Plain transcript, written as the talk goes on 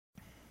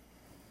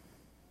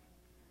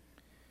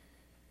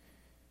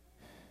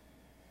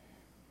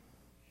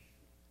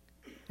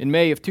In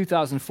May of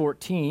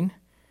 2014,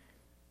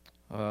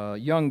 a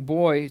young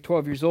boy,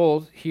 12 years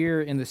old,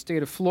 here in the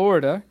state of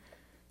Florida,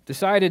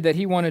 decided that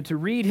he wanted to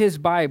read his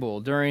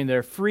Bible during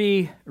their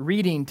free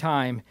reading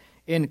time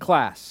in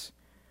class,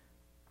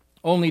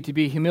 only to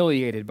be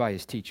humiliated by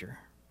his teacher.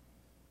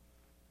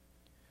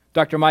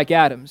 Dr. Mike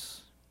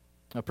Adams,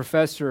 a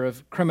professor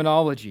of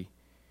criminology,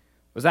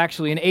 was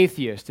actually an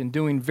atheist and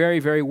doing very,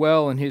 very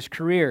well in his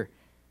career.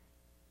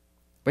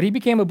 But he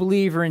became a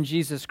believer in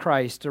Jesus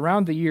Christ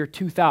around the year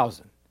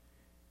 2000.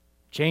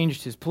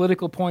 Changed his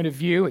political point of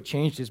view, it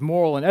changed his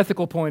moral and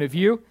ethical point of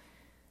view,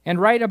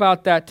 and right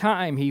about that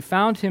time he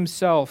found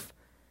himself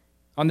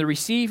on the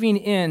receiving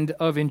end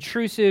of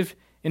intrusive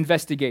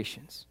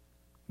investigations,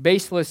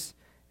 baseless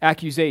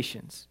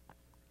accusations,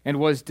 and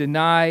was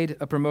denied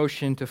a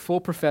promotion to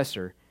full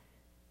professor,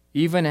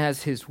 even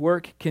as his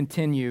work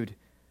continued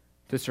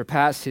to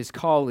surpass his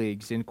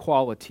colleagues in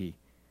quality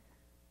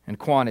and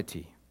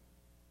quantity.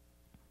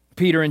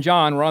 Peter and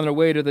John were on their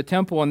way to the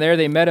temple, and there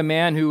they met a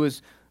man who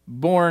was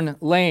born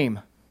lame.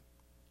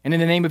 And in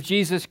the name of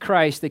Jesus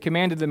Christ, they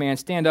commanded the man,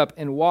 stand up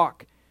and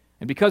walk.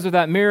 And because of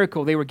that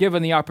miracle, they were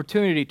given the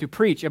opportunity to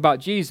preach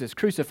about Jesus,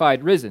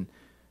 crucified, risen,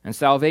 and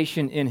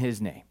salvation in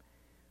his name,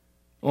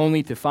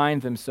 only to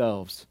find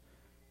themselves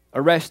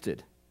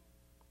arrested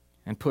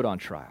and put on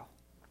trial.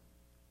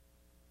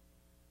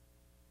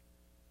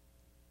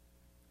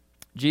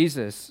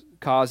 Jesus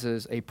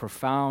causes a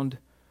profound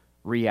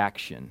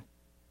reaction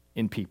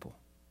in people.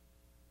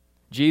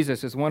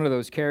 Jesus is one of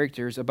those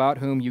characters about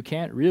whom you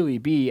can't really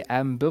be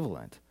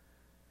ambivalent.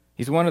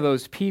 He's one of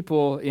those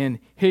people in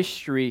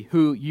history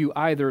who you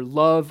either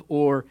love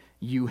or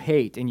you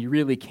hate, and you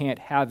really can't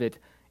have it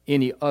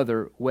any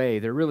other way.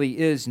 There really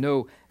is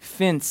no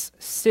fence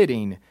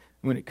sitting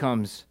when it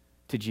comes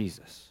to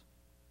Jesus.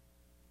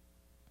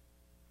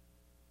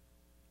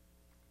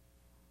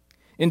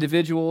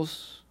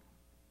 Individuals,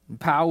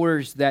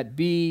 powers that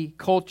be,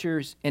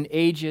 cultures and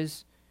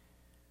ages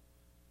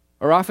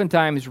are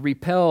oftentimes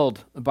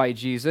repelled by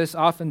Jesus,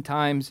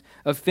 oftentimes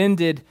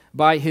offended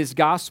by his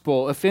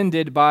gospel,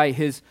 offended by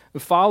his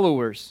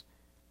followers.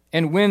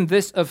 And when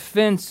this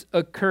offense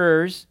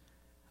occurs,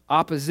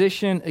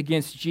 opposition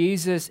against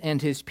Jesus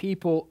and his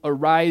people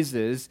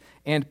arises,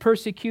 and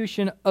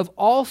persecution of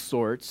all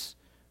sorts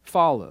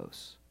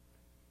follows.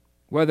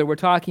 Whether we're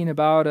talking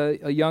about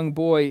a young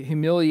boy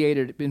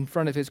humiliated in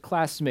front of his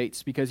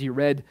classmates because he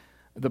read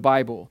the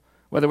Bible,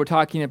 whether we're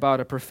talking about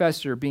a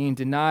professor being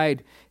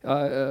denied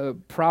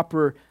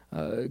proper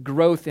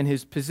growth in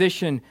his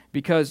position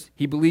because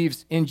he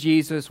believes in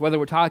Jesus, whether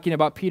we're talking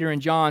about Peter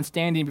and John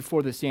standing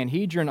before the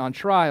Sanhedrin on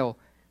trial,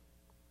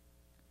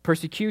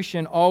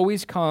 persecution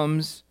always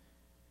comes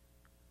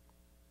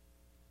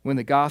when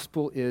the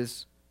gospel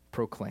is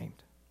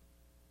proclaimed.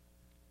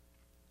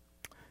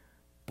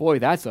 Boy,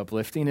 that's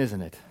uplifting,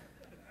 isn't it?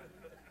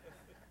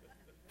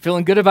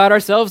 Feeling good about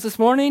ourselves this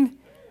morning?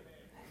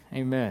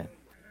 Amen.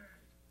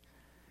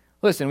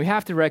 Listen, we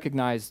have to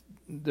recognize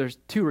there's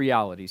two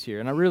realities here,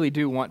 and I really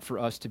do want for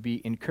us to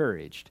be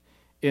encouraged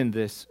in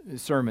this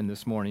sermon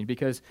this morning,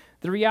 because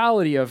the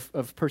reality of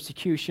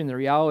persecution, the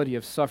reality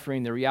of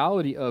suffering, the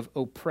reality of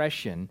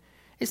oppression,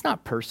 it's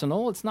not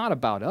personal, it's not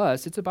about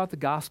us, it's about the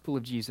gospel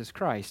of Jesus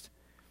Christ.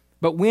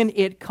 But when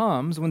it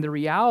comes, when the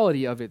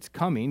reality of it's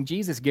coming,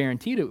 Jesus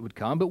guaranteed it would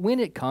come, but when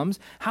it comes,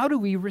 how do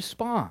we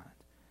respond?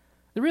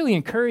 The really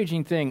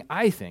encouraging thing,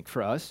 I think,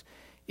 for us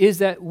is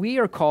that we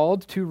are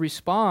called to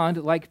respond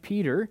like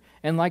Peter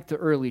and like the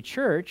early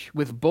church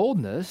with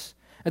boldness.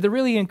 And the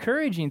really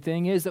encouraging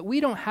thing is that we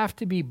don't have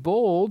to be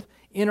bold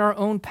in our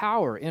own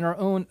power, in our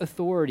own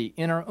authority,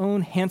 in our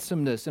own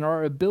handsomeness, in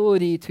our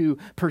ability to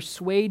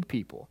persuade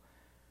people.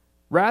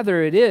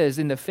 Rather, it is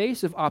in the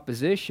face of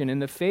opposition, in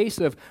the face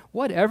of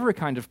whatever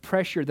kind of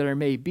pressure there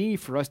may be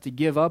for us to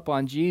give up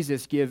on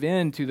Jesus, give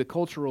in to the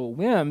cultural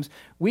whims,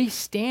 we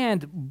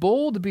stand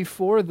bold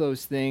before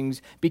those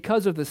things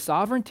because of the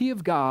sovereignty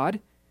of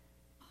God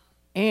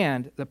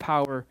and the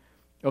power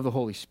of the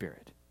Holy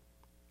Spirit.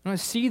 I want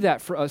to see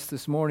that for us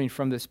this morning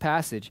from this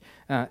passage,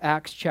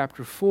 Acts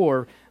chapter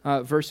 4,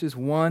 verses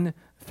 1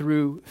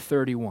 through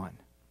 31.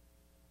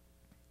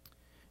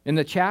 In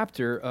the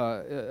chapter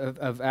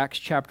of Acts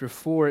chapter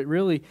 4, it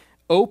really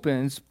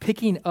opens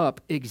picking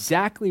up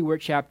exactly where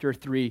chapter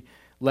 3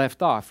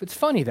 left off. It's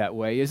funny that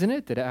way, isn't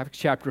it? That Acts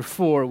chapter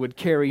 4 would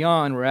carry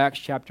on where Acts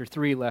chapter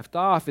 3 left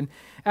off. In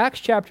Acts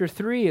chapter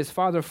 3, as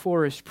Father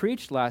Forrest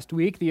preached last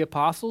week, the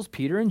apostles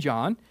Peter and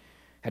John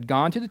had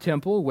gone to the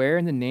temple where,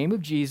 in the name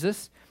of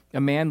Jesus,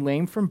 a man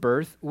lame from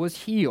birth was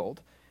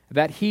healed.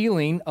 That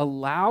healing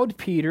allowed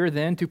Peter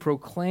then to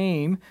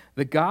proclaim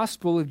the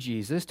gospel of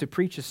Jesus, to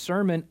preach a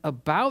sermon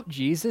about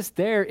Jesus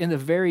there in the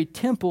very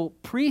temple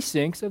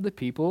precincts of the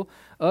people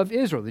of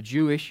Israel, the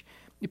Jewish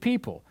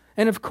people.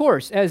 And of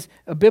course, as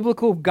a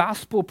biblical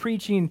gospel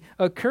preaching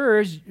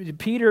occurs,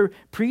 Peter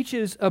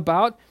preaches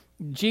about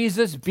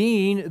Jesus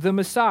being the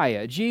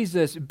Messiah,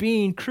 Jesus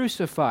being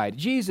crucified,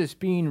 Jesus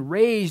being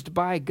raised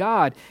by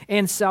God,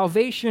 and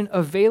salvation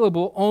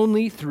available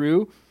only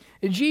through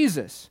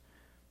Jesus.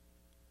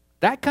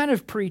 That kind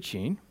of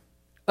preaching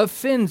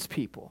offends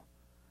people.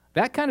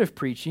 That kind of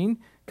preaching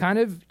kind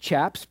of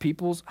chaps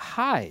people's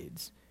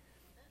hides.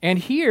 And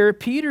here,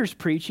 Peter's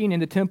preaching in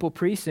the temple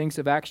precincts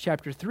of Acts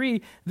chapter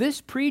 3, this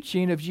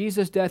preaching of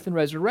Jesus' death and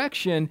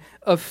resurrection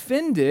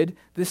offended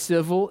the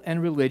civil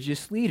and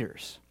religious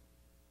leaders.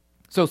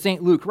 So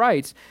St. Luke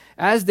writes,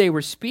 as they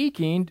were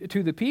speaking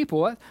to the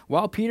people,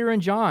 while Peter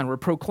and John were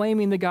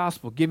proclaiming the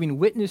gospel, giving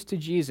witness to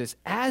Jesus,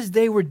 as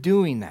they were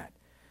doing that,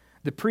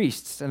 the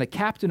priests and the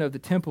captain of the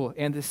temple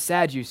and the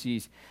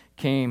Sadducees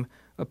came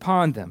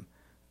upon them,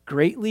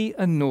 greatly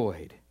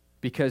annoyed,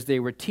 because they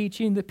were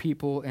teaching the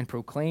people and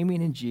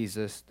proclaiming in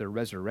Jesus the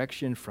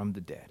resurrection from the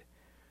dead.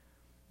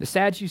 The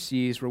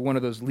Sadducees were one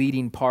of those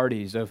leading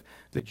parties of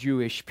the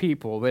Jewish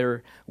people. They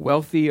were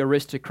wealthy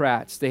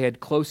aristocrats. They had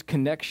close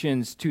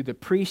connections to the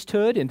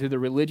priesthood and to the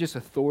religious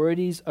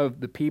authorities of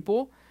the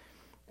people.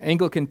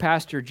 Anglican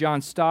pastor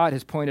John Stott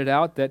has pointed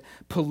out that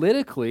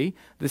politically,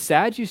 the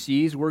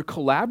Sadducees were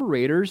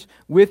collaborators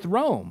with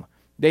Rome.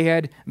 They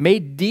had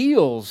made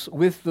deals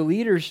with the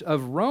leaders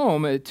of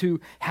Rome to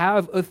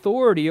have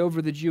authority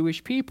over the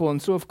Jewish people.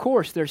 And so, of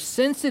course, they're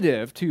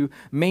sensitive to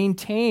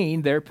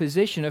maintain their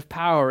position of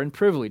power and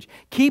privilege.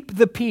 Keep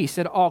the peace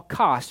at all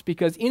costs,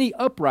 because any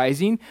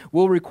uprising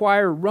will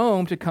require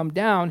Rome to come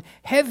down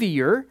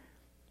heavier,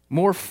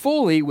 more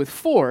fully with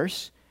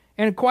force,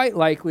 and quite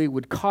likely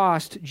would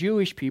cost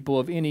Jewish people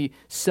of any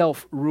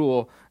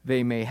self-rule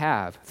they may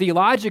have.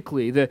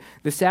 Theologically, the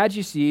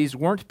Sadducees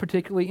weren't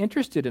particularly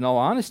interested, in all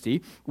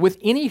honesty, with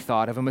any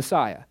thought of a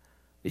Messiah.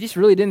 They just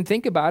really didn't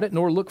think about it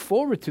nor look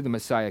forward to the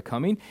Messiah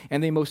coming,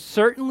 and they most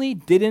certainly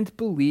didn't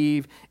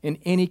believe in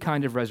any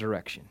kind of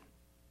resurrection.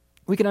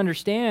 We can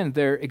understand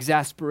their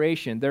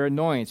exasperation, their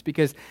annoyance,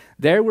 because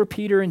there were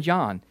Peter and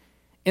John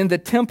in the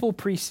temple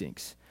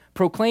precincts,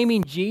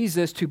 proclaiming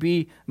Jesus to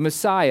be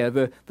Messiah,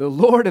 the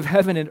Lord of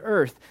heaven and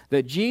earth,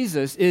 that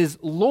Jesus is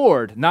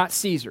Lord, not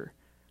Caesar.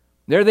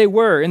 There they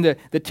were in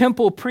the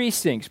temple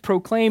precincts,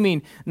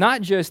 proclaiming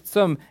not just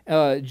some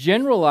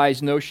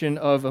generalized notion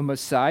of a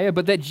Messiah,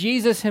 but that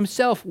Jesus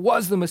himself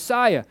was the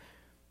Messiah.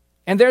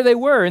 And there they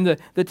were in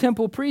the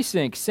temple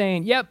precincts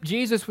saying, yep,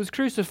 Jesus was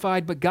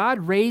crucified, but God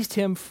raised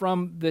him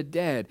from the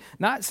dead.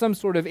 Not some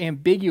sort of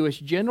ambiguous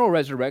general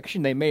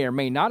resurrection they may or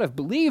may not have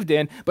believed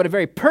in, but a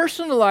very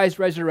personalized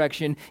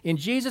resurrection in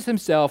Jesus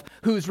himself,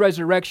 whose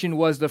resurrection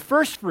was the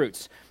first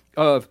fruits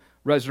of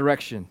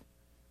resurrection.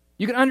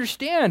 You can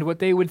understand what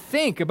they would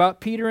think about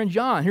Peter and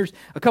John. Here's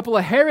a couple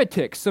of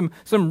heretics, some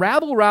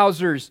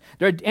rabble-rousers,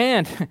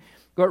 and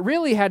what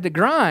really had to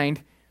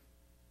grind,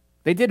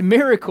 they did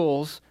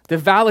miracles to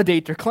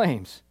validate their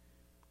claims,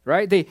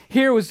 right?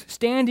 Here was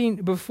standing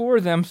before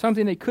them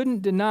something they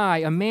couldn't deny,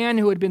 a man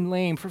who had been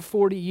lame for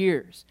 40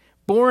 years,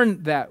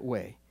 born that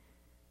way,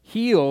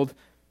 healed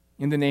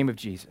in the name of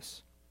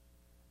Jesus.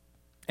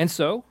 And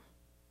so,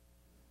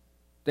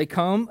 they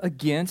come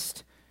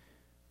against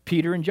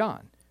Peter and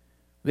John.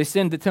 They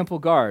send the temple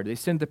guard, they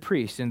send the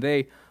priests, and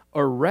they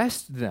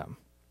arrest them,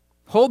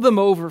 hold them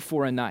over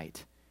for a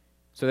night,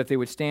 so that they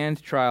would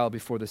stand trial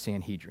before the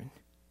Sanhedrin.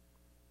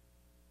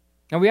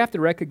 Now, we have to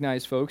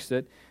recognize, folks,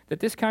 that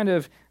this kind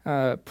of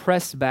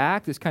press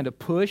back, this kind of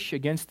push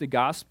against the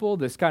gospel,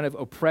 this kind of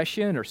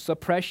oppression or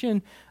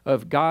suppression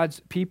of God's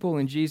people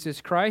in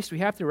Jesus Christ, we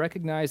have to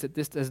recognize that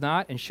this does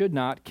not and should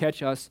not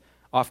catch us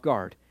off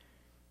guard.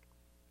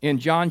 In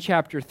John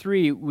chapter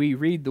 3, we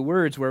read the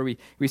words where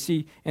we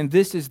see, and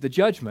this is the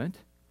judgment.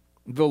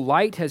 The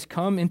light has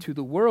come into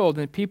the world,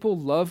 and people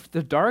loved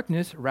the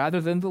darkness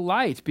rather than the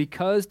light,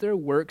 because their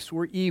works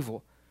were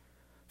evil.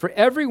 For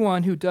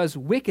everyone who does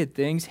wicked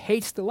things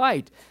hates the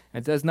light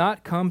and does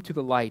not come to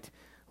the light,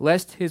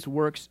 lest his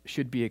works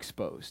should be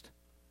exposed.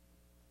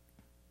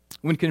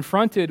 When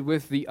confronted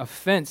with the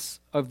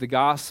offense of the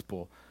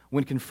gospel,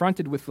 when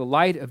confronted with the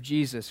light of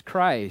Jesus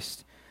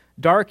Christ,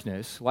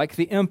 darkness, like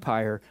the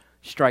empire,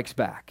 strikes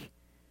back.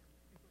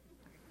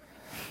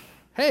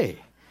 Hey.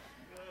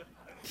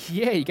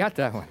 Yeah, you got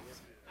that one.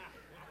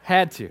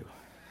 Had to.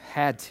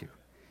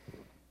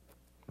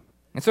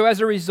 And so as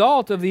a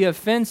result of the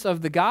offense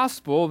of the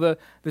gospel, the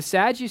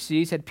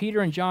Sadducees had Peter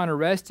and John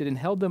arrested and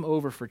held them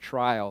over for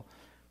trial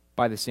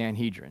by the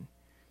Sanhedrin.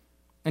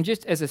 And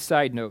just as a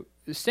side note,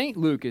 St.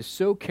 Luke is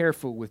so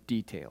careful with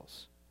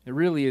details. It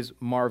really is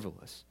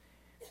marvelous.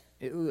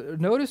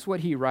 Notice what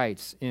he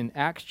writes in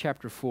Acts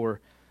chapter 4,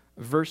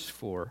 verse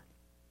 4.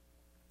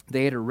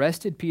 They had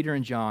arrested Peter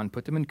and John,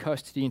 put them in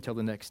custody until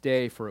the next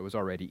day, for it was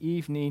already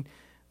evening.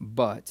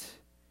 But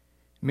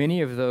many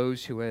of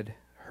those who had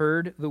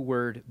heard the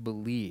word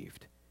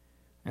believed,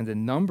 and the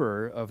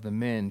number of the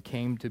men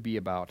came to be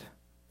about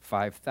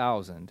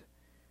 5,000.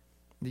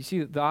 You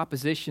see, the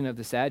opposition of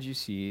the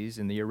Sadducees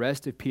and the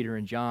arrest of Peter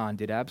and John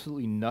did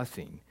absolutely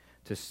nothing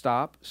to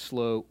stop,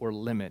 slow, or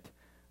limit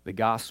the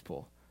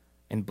gospel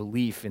and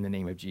belief in the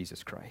name of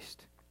Jesus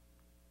Christ.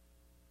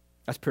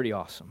 That's pretty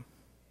awesome.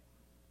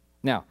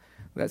 Now,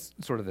 that's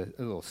sort of a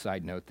little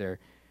side note there.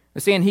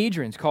 The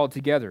Sanhedrin's called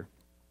together,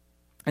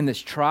 and this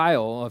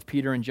trial of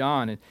Peter and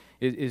John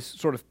is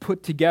sort of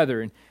put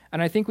together.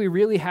 And I think we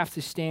really have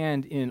to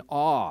stand in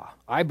awe,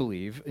 I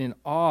believe, in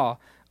awe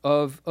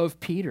of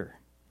Peter.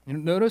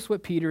 And notice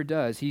what Peter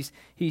does. He's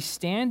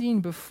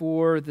standing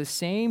before the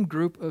same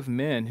group of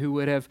men who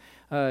would have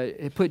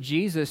put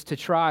Jesus to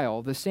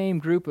trial, the same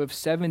group of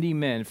 70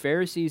 men,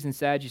 Pharisees and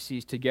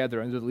Sadducees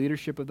together under the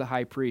leadership of the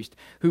high priest,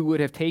 who would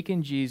have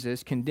taken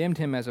Jesus, condemned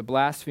him as a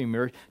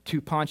blasphemer to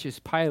Pontius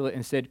Pilate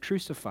and said,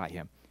 "Crucify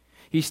him."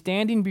 He's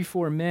standing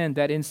before men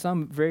that in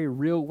some very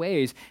real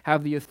ways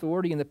have the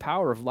authority and the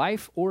power of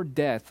life or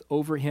death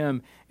over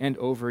him and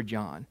over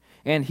John.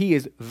 And he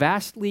is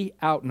vastly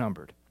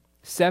outnumbered.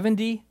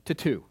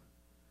 70-2.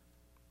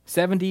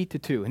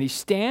 70-2. And he's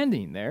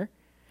standing there.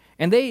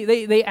 And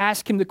they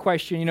ask him the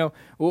question,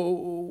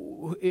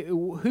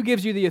 who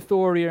gives you the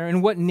authority, or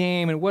in what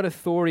name and what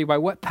authority, by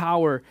what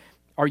power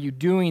are you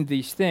doing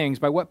these things?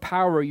 By what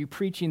power are you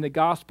preaching the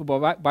gospel?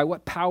 By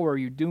what power are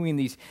you doing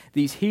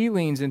these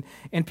healings?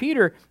 And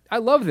Peter, I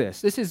love this.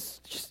 This is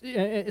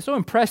it's so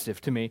impressive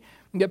to me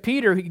that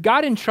Peter, he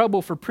got in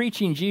trouble for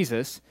preaching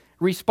Jesus,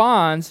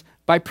 responds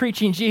by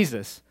preaching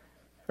Jesus.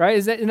 Right?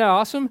 Isn't that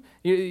awesome?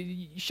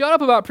 You shut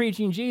up about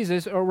preaching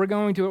Jesus, or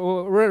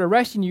we're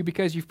arresting you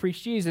because you've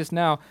preached Jesus.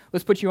 Now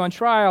let's put you on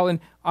trial, and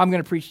I'm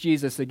going to preach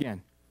Jesus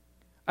again.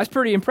 That's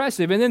pretty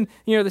impressive. And then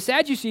the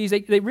Sadducees,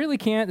 they really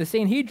can't. The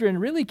Sanhedrin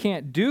really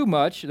can't do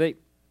much. They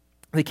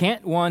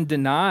can't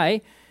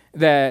deny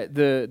that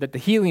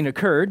the healing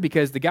occurred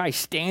because the guy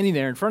standing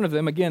there in front of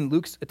them. Again,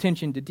 Luke's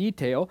attention to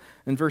detail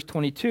in verse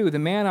 22. The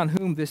man on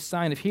whom this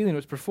sign of healing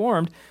was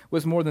performed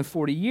was more than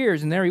 40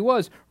 years, and there he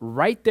was,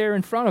 right there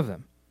in front of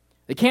them.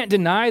 They can't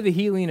deny the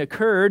healing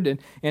occurred,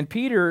 and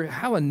Peter,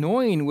 how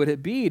annoying would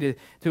it be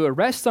to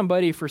arrest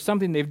somebody for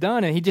something they've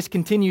done, and he just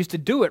continues to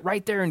do it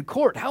right there in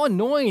court? How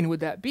annoying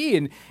would that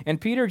be?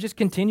 And Peter just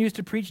continues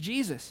to preach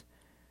Jesus.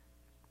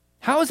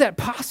 How is that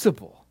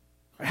possible?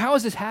 How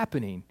is this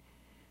happening?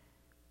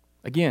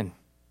 Again,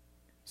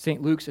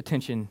 St. Luke's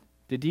attention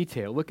to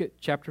detail. Look at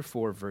chapter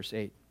 4, verse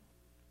 8.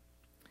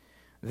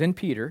 Then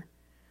Peter,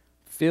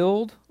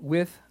 filled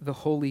with the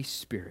Holy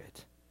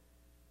Spirit,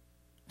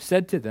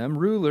 said to them,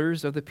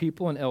 "Rulers of the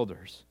people and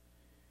elders,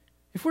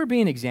 if we're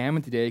being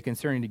examined today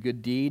concerning a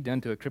good deed done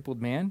to a crippled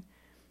man,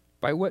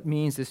 by what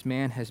means this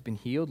man has been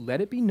healed,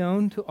 let it be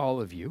known to all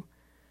of you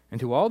and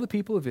to all the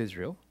people of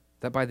Israel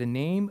that by the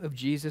name of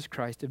Jesus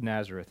Christ of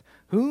Nazareth,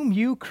 whom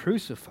you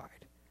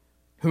crucified,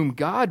 whom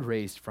God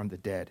raised from the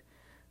dead,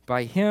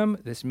 by him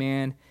this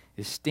man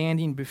is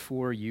standing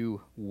before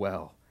you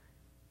well.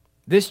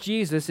 This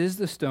Jesus is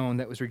the stone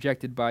that was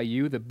rejected by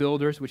you, the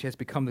builders, which has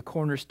become the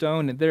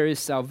cornerstone, and there is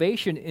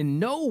salvation in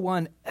no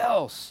one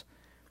else,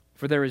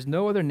 for there is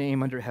no other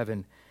name under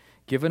heaven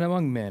given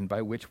among men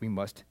by which we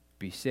must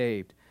be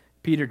saved."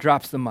 Peter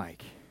drops the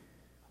mic.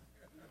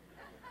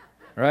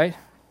 Right?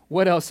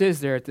 What else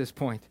is there at this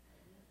point?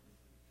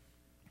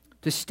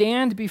 To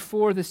stand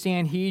before the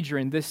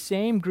Sanhedrin, this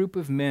same group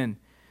of men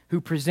who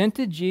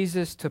presented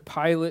Jesus to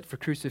Pilate for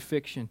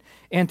crucifixion,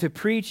 and to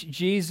preach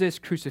Jesus'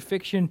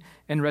 crucifixion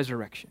and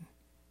resurrection.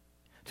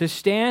 To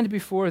stand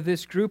before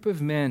this group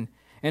of men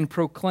and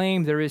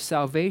proclaim there is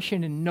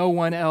salvation in no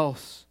one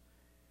else.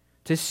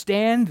 To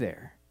stand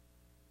there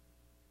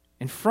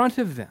in front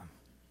of them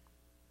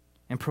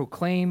and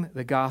proclaim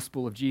the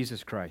gospel of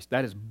Jesus Christ.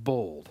 That is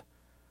bold,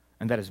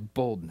 and that is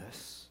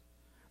boldness.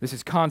 This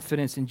is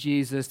confidence in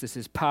Jesus. This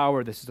is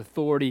power. This is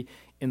authority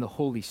in the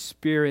Holy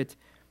Spirit.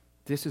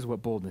 This is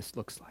what boldness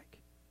looks like.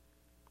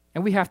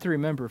 And we have to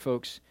remember,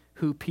 folks,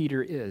 who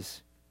Peter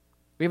is.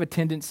 We have a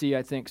tendency,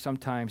 I think,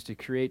 sometimes to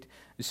create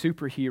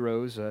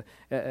superheroes,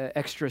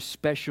 extra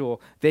special,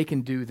 they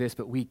can do this,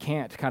 but we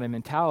can't kind of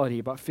mentality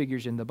about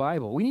figures in the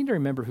Bible. We need to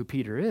remember who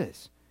Peter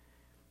is.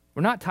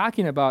 We're not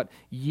talking about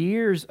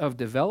years of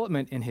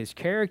development in his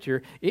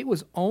character. It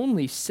was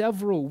only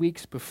several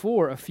weeks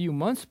before, a few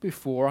months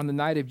before, on the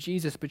night of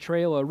Jesus'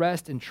 betrayal,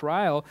 arrest, and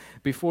trial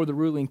before the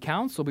ruling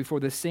council, before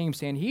the same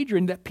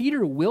Sanhedrin, that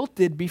Peter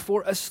wilted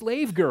before a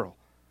slave girl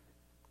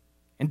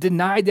and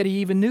denied that he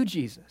even knew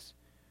Jesus.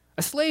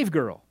 A slave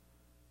girl.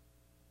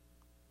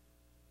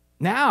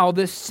 Now,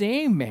 this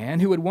same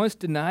man who had once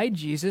denied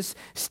Jesus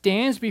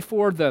stands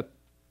before the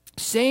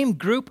same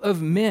group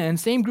of men,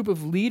 same group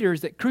of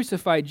leaders that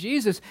crucified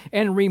Jesus,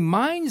 and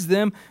reminds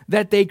them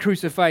that they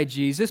crucified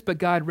Jesus, but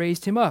God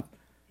raised him up.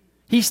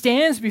 He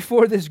stands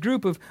before this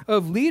group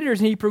of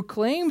leaders, and he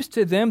proclaims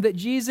to them that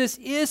Jesus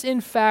is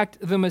in fact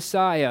the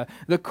Messiah,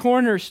 the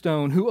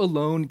cornerstone who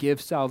alone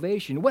gives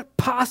salvation. What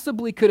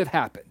possibly could have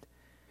happened?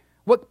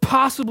 What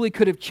possibly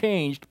could have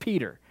changed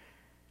Peter?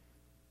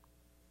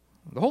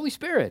 The Holy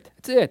Spirit.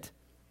 That's it.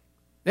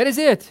 That is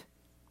it.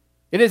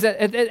 It is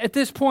at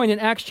this point in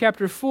Acts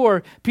chapter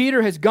 4,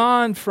 Peter has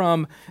gone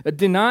from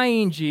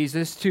denying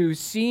Jesus to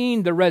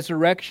seeing the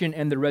resurrection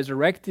and the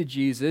resurrected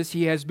Jesus.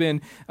 He has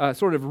been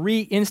sort of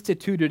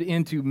reinstituted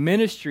into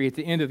ministry at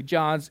the end of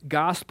John's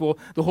gospel.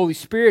 The Holy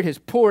Spirit has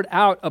poured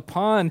out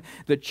upon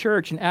the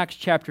church in Acts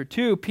chapter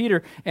 2.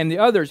 Peter and the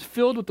others,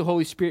 filled with the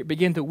Holy Spirit,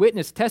 begin to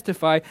witness,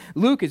 testify.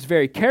 Luke is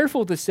very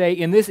careful to say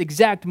in this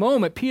exact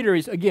moment, Peter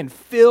is again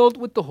filled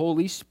with the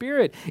Holy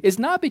Spirit. It's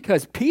not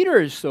because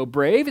Peter is so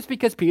brave, it's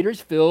because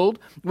Peter's filled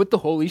with the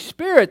Holy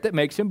Spirit that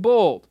makes him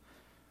bold.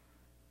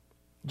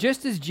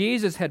 Just as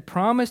Jesus had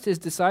promised his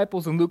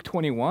disciples in Luke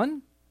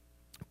 21,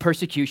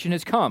 persecution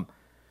has come.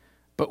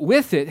 But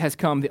with it has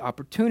come the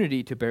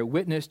opportunity to bear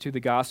witness to the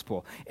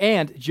gospel.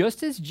 And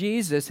just as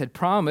Jesus had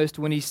promised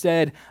when he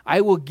said,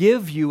 I will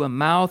give you a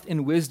mouth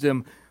and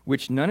wisdom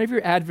which none of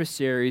your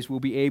adversaries will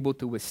be able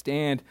to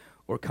withstand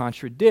or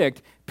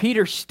contradict,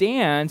 Peter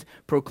stands,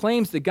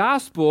 proclaims the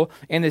gospel,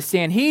 and the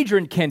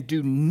Sanhedrin can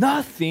do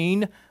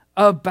nothing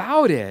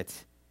about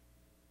it.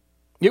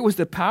 It was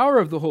the power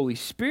of the Holy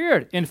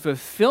Spirit in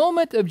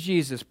fulfillment of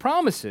Jesus'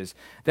 promises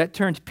that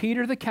turned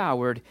Peter the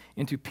coward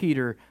into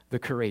Peter the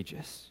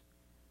courageous.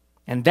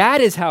 And that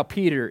is how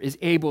Peter is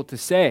able to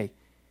say,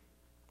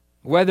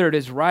 whether it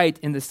is right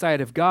in the sight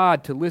of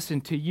God to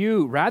listen to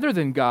you rather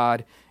than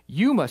God,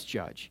 you must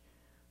judge.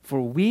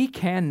 For we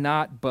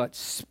cannot but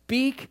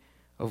speak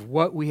of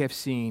what we have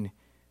seen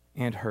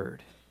and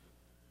heard.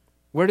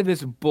 Where did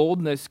this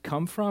boldness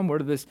come from? Where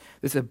did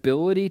this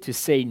ability to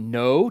say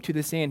no to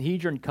the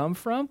Sanhedrin come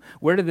from?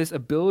 Where did this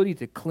ability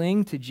to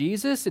cling to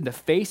Jesus in the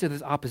face of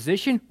this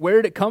opposition, where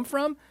did it come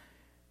from?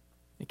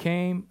 It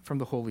came from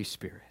the Holy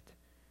Spirit.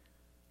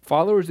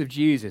 Followers of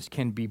Jesus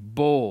can be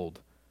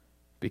bold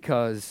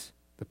because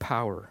the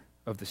power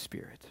of the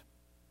Spirit.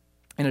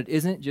 And it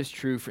isn't just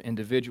true for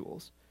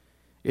individuals.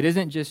 It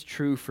isn't just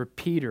true for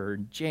Peter,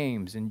 and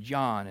James, and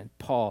John, and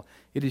Paul.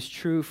 It is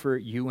true for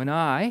you and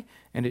I,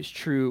 and it's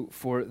true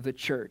for the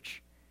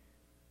church.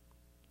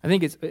 I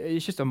think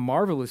it's just a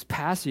marvelous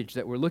passage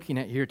that we're looking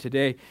at here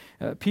today.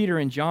 Peter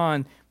and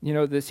John,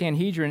 the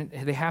Sanhedrin,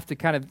 they have to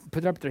kind of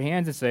put up their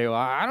hands and say, well,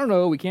 I don't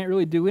know, we can't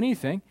really do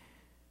anything.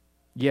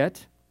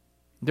 Yet,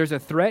 there's a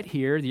threat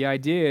here. The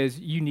idea is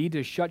you need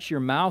to shut your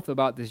mouth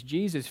about this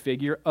Jesus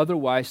figure,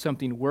 otherwise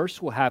something worse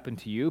will happen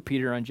to you.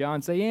 Peter and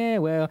John say, yeah,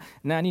 well,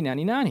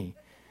 nani.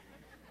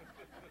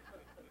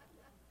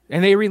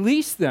 And they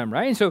release them,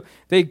 right? And so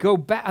they go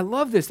back. I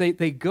love this. They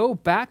go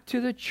back to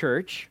the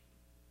church.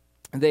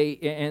 They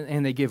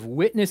give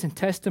witness and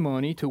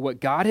testimony to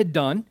what God had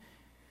done.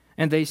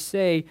 And they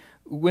say,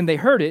 when they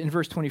heard it, in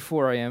verse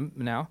 24 I am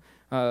now,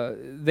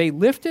 they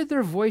lifted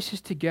their voices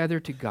together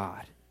to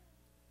God.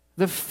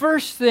 The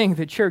first thing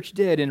the church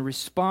did in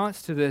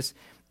response to this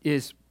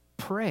is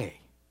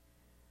pray.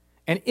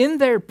 And in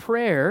their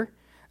prayer,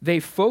 they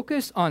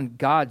focus on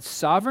God's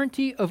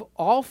sovereignty of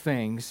all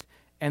things,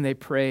 and they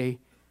pray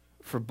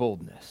for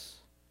boldness.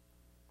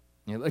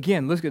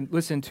 Again,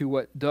 listen to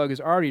what Doug has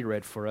already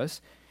read for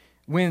us.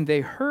 When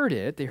they heard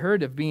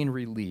of being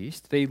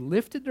released, they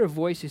lifted their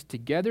voices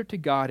together to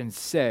God and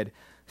said,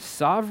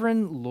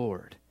 Sovereign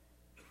Lord,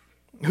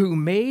 who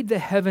made the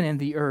heaven and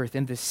the earth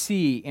and the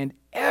sea and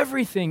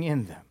everything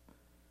in them.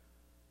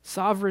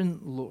 Sovereign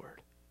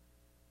Lord.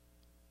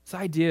 This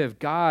idea of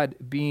God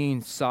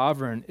being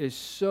sovereign is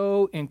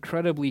so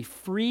incredibly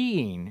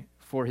freeing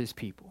for his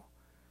people.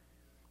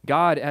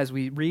 God, as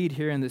we read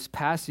here in this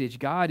passage,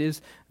 God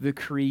is the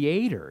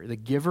creator, the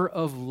giver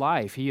of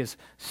life. He is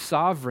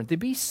sovereign. To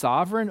be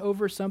sovereign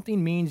over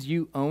something means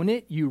you own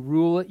it, you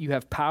rule it, you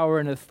have power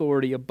and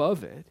authority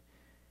above it.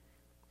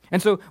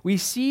 And so we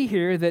see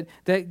here that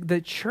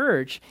the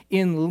church,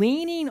 in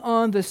leaning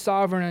on the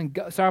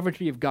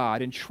sovereignty of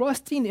God and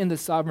trusting in the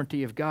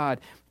sovereignty of God,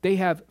 they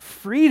have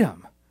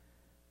freedom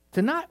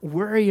to not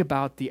worry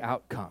about the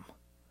outcome,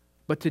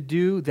 but to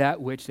do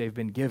that which they've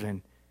been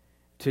given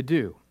to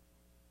do.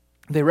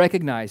 They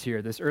recognize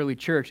here, this early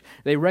church,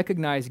 they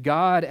recognize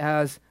God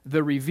as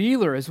the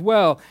revealer as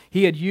well.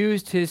 He had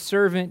used his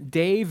servant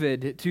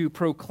David to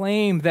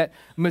proclaim that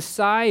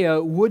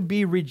Messiah would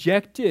be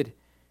rejected.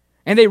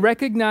 And they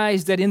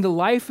recognize that in the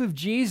life of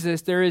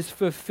Jesus, there is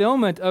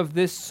fulfillment of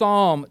this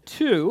Psalm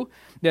 2.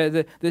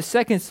 The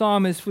second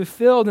psalm is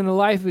fulfilled in the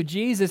life of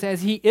Jesus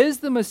as he is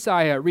the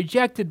Messiah,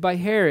 rejected by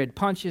Herod,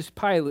 Pontius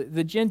Pilate,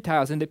 the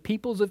Gentiles, and the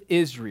peoples of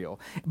Israel.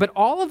 But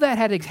all of that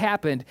had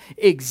happened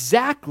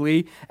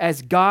exactly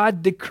as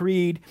God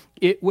decreed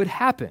it would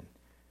happen.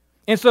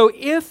 And so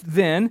if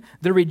then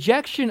the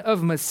rejection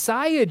of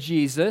Messiah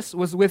Jesus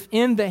was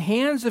within the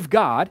hands of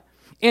God,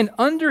 and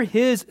under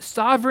his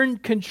sovereign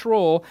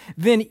control,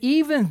 then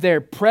even their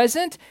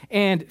present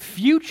and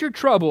future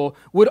trouble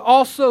would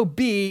also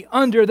be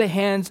under the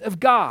hands of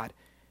God.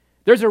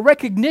 There's a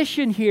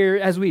recognition here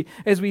as we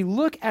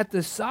look at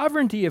the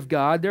sovereignty of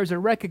God, there's a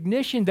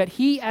recognition that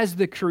he as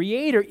the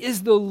creator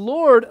is the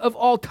Lord of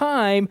all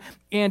time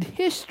and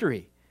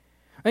history.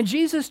 And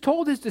Jesus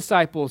told his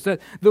disciples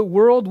that the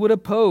world would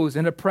oppose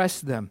and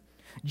oppress them,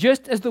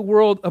 just as the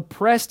world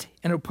oppressed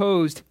and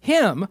opposed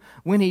him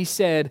when he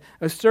said,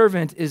 a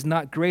servant is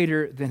not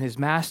greater than his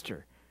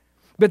master.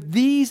 But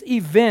these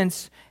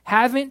events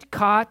haven't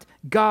caught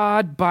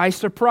God by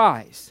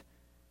surprise.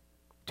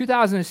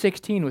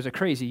 2016 was a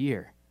crazy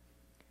year,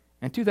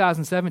 and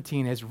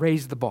 2017 has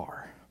raised the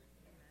bar.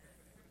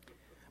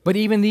 But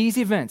even these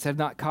events have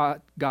not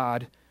caught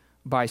God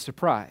by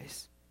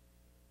surprise.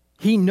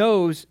 He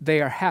knows they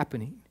are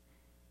happening.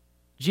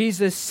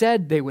 Jesus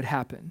said they would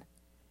happen.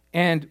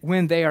 And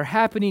when they are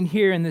happening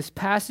here in this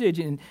passage,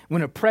 and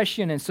when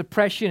oppression and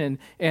suppression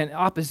and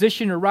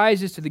opposition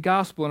arises to the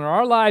gospel in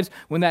our lives,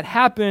 when that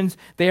happens,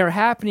 they are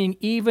happening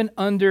even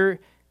under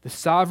the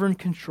sovereign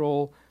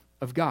control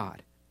of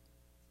God.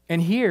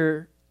 And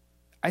here,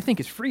 I think,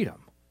 is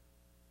freedom,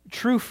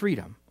 true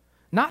freedom,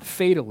 not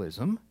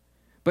fatalism,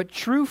 but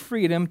true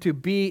freedom to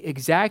be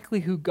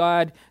exactly who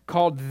God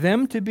called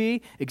them to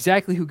be,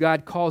 exactly who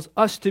God calls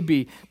us to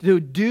be, to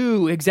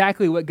do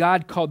exactly what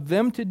God called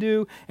them to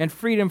do, and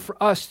freedom for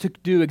us to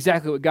do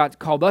exactly what God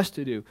called us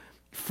to do.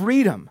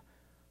 Freedom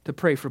to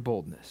pray for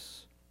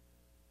boldness.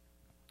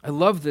 I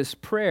love this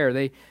prayer.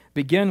 They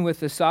begin with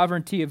the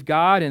sovereignty of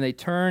God, and they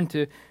turn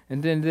to,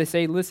 and then they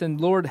say, listen,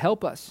 Lord,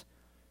 help us.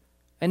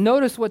 And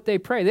notice what they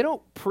pray. They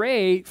don't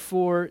pray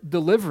for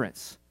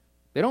deliverance.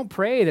 They don't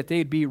pray that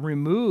they'd be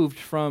removed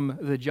from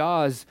the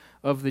jaws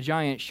of the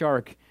giant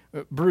shark,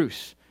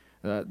 Bruce.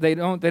 They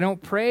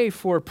don't pray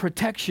for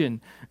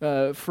protection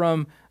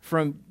from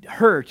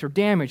hurt or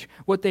damage.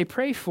 What they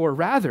pray for,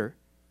 rather,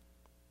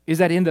 is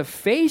that in the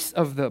face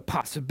of the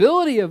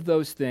possibility of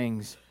those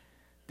things,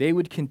 they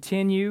would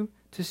continue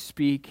to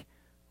speak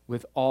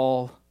with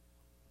all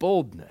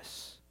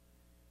boldness.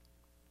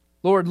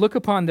 Lord, look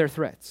upon their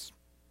threats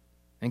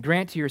and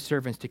grant to your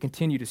servants to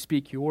continue to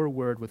speak your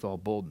word with all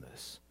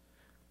boldness,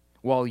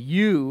 while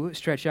you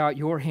stretch out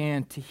your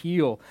hand to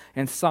heal,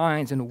 and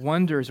signs and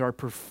wonders are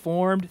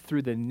performed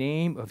through the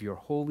name of your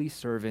holy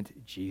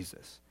servant,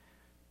 Jesus.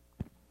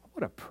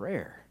 What a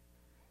prayer.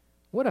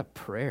 What a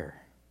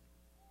prayer.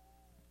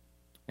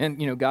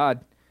 And,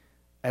 God,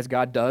 as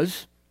God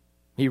does,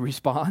 he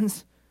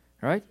responds,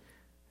 right?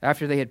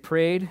 After they had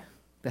prayed,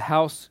 the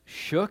house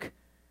shook.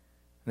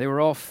 They were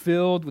all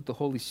filled with the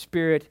Holy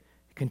Spirit,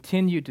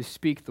 continued to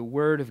speak the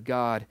word of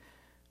God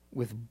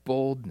with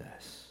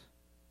boldness.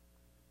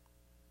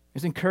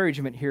 There's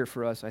encouragement here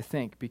for us, I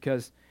think,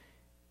 because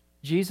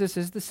Jesus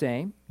is the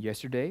same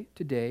yesterday,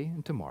 today,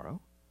 and tomorrow.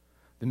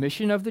 The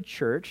mission of the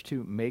church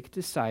to make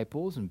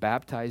disciples and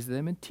baptize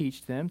them and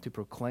teach them to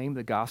proclaim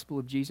the gospel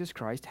of Jesus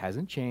Christ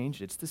hasn't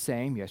changed. It's the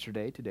same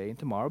yesterday, today, and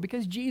tomorrow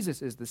because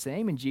Jesus is the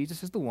same, and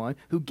Jesus is the one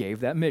who gave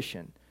that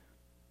mission.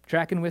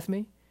 Tracking with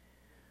me?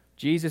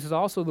 Jesus is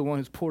also the one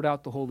who's poured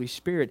out the Holy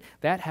Spirit.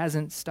 That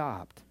hasn't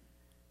stopped.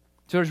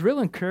 So there's real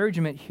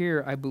encouragement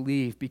here, I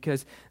believe,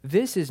 because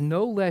this is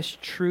no less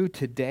true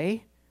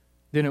today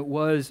than it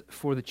was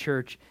for the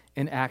church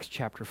in Acts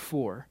chapter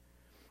 4.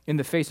 In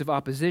the face of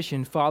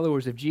opposition,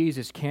 followers of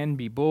Jesus can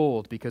be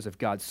bold because of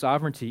God's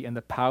sovereignty and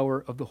the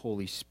power of the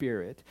Holy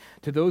Spirit.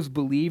 To those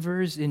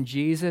believers in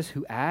Jesus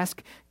who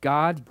ask,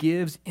 God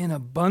gives in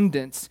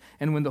abundance,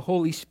 and when the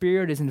Holy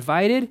Spirit is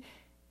invited,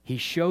 he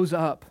shows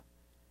up.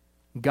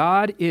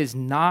 God is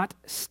not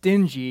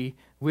stingy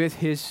with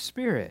his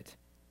Spirit.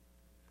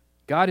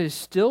 God is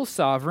still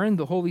sovereign,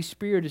 the Holy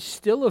Spirit is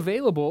still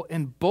available,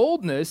 and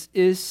boldness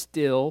is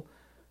still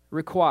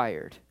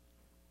required.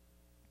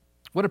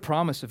 What a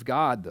promise of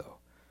God, though.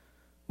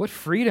 What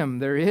freedom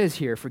there is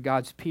here for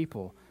God's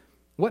people.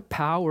 What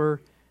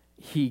power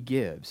he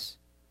gives.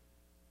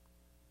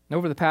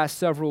 Over the past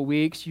several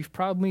weeks, you've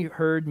probably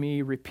heard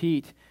me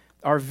repeat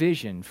our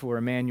vision for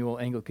Emmanuel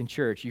Anglican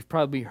Church. You've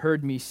probably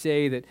heard me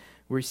say that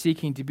we're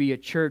seeking to be a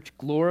church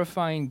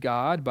glorifying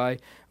God by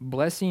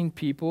blessing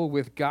people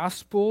with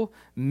gospel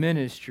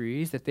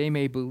ministries that they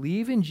may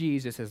believe in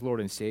Jesus as Lord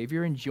and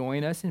Savior and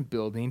join us in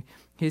building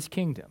his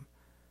kingdom.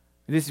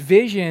 This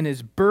vision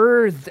is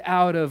birthed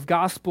out of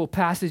gospel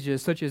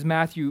passages such as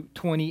Matthew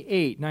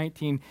 28,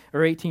 19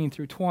 or 18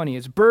 through 20.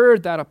 It's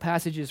birthed out of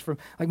passages from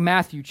like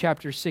Matthew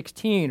chapter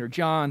 16 or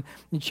John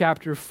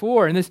chapter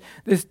 4. And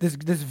this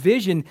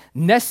vision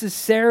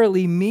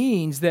necessarily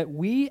means that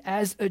we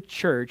as a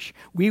church,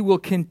 we will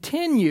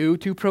continue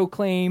to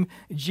proclaim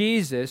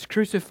Jesus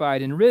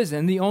crucified and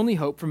risen, the only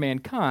hope for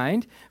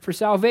mankind for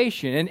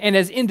salvation. And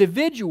as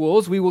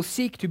individuals, we will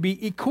seek to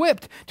be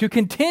equipped to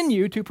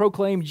continue to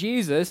proclaim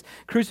Jesus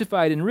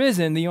crucified and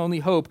risen, the only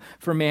hope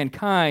for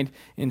mankind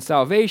in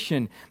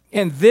salvation.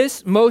 And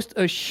this most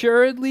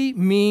assuredly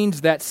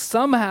means that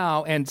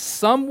somehow and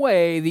some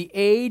way the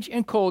age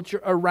and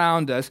culture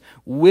around us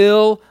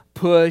will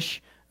push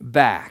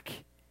back.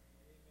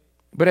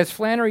 But as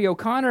Flannery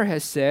O'Connor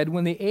has said,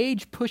 when the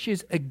age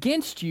pushes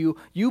against you,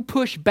 you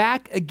push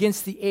back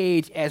against the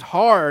age as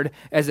hard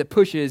as it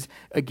pushes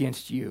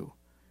against you.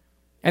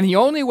 And the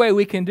only way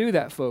we can do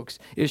that, folks,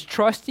 is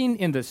trusting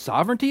in the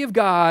sovereignty of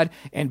God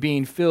and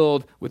being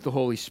filled with the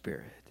Holy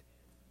Spirit.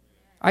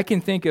 I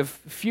can think of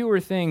fewer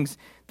things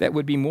that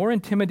would be more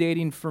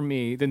intimidating for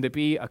me than to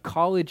be a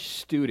college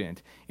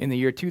student in the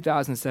year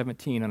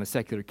 2017 on a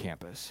secular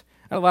campus.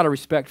 I have a lot of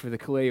respect for the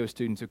Kaleo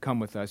students who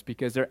come with us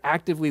because they're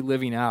actively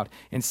living out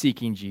and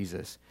seeking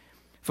Jesus.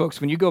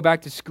 Folks, when you go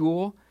back to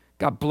school,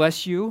 God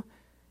bless you,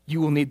 you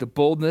will need the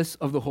boldness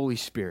of the Holy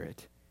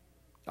Spirit.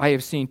 I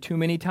have seen too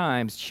many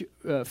times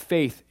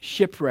faith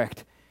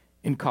shipwrecked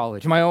in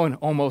college. My own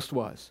almost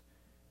was.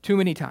 Too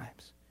many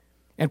times.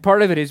 And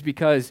part of it is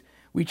because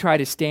We try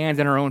to stand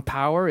in our own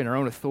power, in our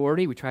own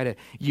authority. We try to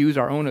use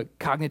our own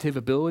cognitive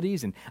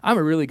abilities. And I'm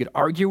a really good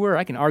arguer.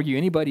 I can argue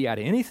anybody out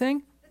of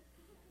anything.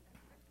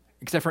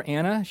 Except for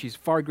Anna, she's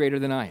far greater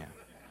than I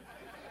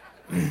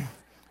am.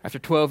 After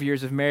 12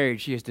 years of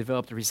marriage, she has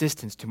developed a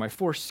resistance to my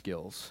force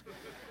skills.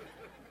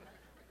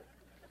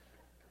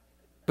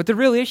 But the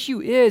real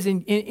issue is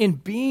in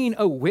being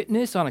a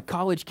witness on a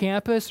college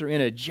campus or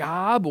in a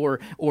job or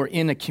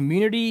in a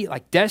community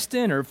like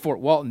Destin or Fort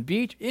Walton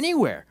Beach,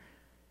 anywhere.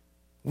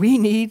 We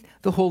need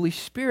the Holy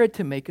Spirit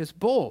to make us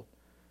bold.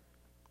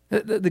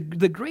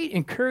 The great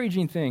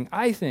encouraging thing,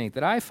 I think,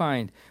 that I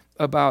find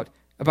about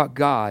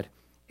God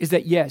is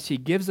that, yes, he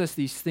gives us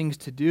these things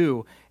to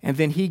do, and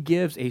then he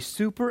gives a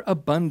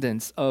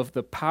superabundance of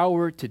the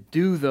power to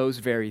do those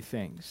very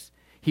things.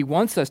 He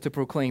wants us to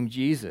proclaim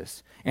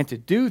Jesus, and to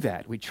do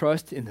that, we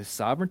trust in the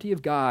sovereignty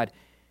of God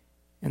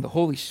and the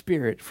Holy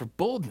Spirit for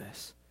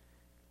boldness.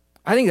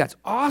 I think that's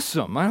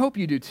awesome. I hope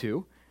you do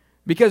too,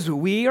 because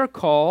we are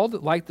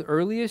called, like the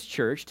earliest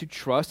church, to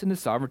trust in the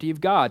sovereignty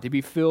of God, to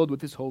be filled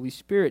with his Holy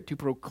Spirit, to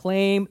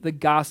proclaim the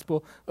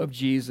gospel of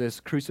Jesus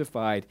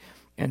crucified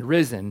and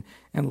risen,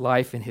 and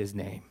life in his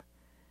name.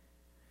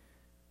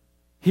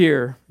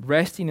 Here,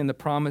 resting in the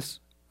promise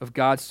of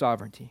God's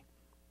sovereignty,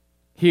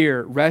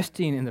 here,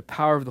 resting in the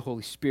power of the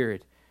Holy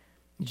Spirit,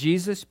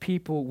 Jesus'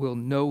 people will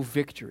know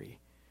victory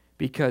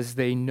because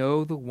they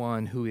know the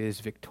one who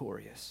is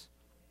victorious.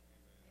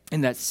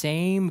 In that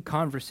same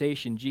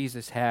conversation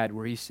Jesus had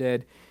where he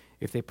said,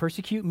 if they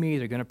persecute me,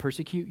 they're going to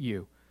persecute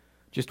you.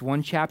 Just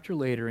one chapter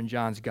later in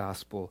John's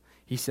gospel,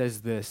 he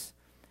says this,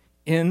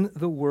 in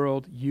the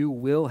world you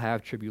will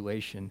have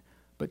tribulation,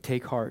 but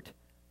take heart,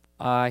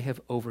 I have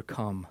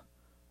overcome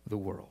the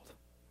world.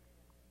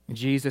 And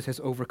Jesus has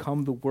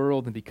overcome the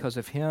world, and because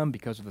of him,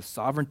 because of the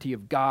sovereignty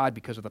of God,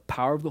 because of the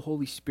power of the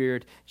Holy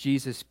Spirit,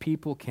 Jesus'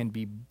 people can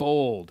be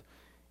bold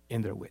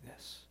in their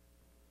witness.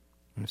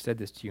 And I've said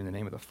this to you in the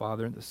name of the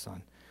Father, and the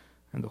Son,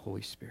 and the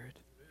Holy Spirit.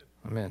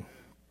 Amen.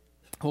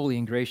 Holy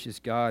and gracious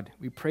God,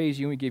 we praise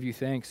you and we give you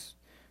thanks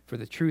for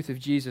the truth of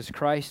Jesus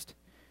Christ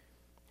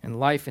and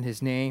life in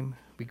his name.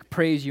 We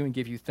praise you and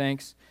give you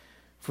thanks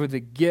for the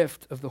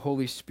gift of the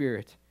Holy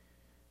Spirit.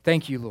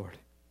 Thank you, Lord.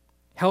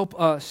 Help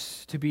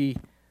us to be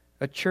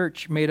a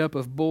church made up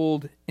of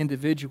bold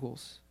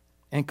individuals,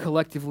 and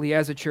collectively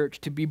as a church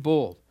to be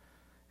bold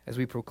as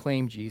we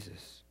proclaim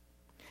Jesus.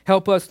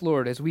 Help us,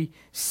 Lord, as we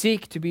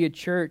seek to be a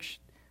church,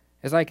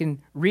 as I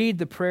can read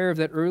the prayer of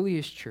that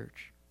earliest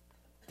church,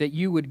 that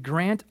you would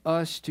grant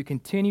us to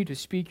continue to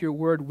speak your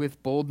word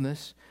with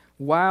boldness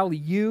while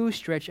you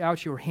stretch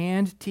out your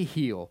hand to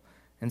heal,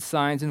 and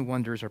signs and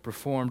wonders are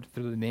performed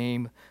through the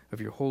name of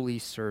your holy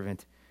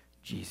servant,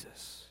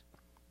 Jesus.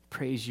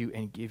 Praise you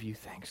and give you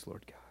thanks,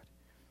 Lord God.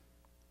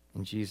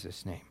 In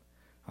Jesus' name,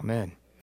 amen.